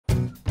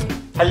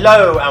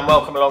Hello and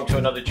welcome along to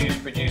another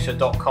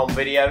juiceproducer.com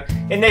video.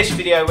 In this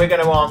video we're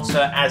going to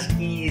answer as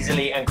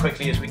easily and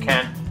quickly as we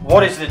can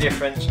what is the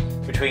difference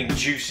between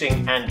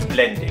juicing and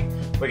blending.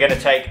 We're going to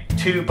take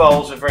two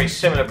bowls of very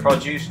similar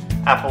produce,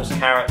 apples,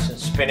 carrots and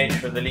spinach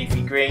from the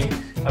leafy green,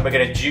 and we're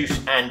going to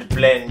juice and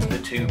blend the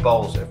two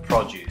bowls of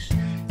produce.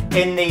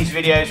 In these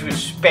videos we've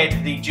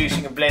sped the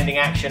juicing and blending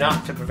action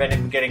up to prevent it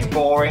from getting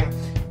boring.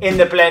 In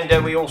the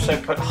blender we also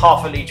put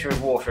half a litre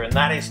of water, and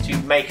that is to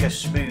make a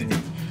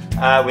smoothie.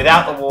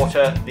 Without the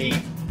water,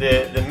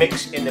 the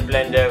mix in the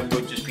blender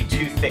would just be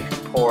too thick to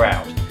pour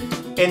out.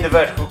 In the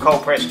vertical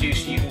cold press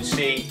juicer you can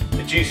see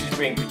the juice is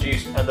being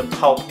produced and the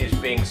pulp is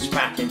being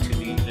spat into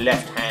the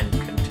left hand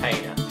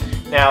container.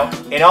 Now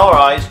in our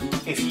eyes,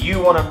 if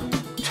you want to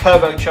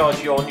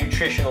turbocharge your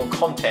nutritional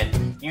content,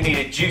 you need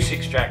a juice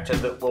extractor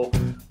that will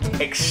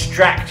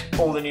extract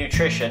all the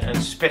nutrition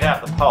and spit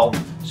out the pulp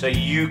so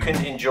you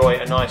can enjoy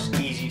a nice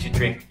easy to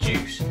drink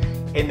juice.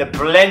 In the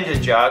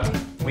blender jug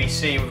we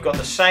see we've got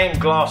the same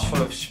glass full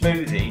of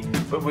smoothie,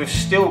 but we've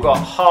still got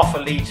half a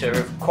litre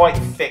of quite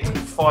thick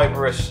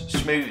fibrous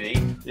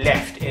smoothie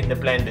left in the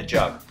blender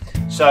jug.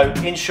 So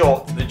in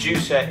short, the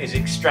juicer is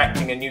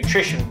extracting a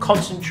nutrition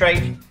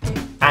concentrate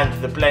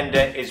and the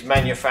blender is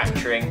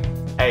manufacturing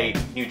a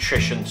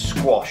nutrition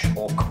squash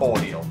or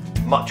cordial.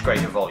 Much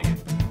greater volume.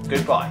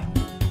 Goodbye.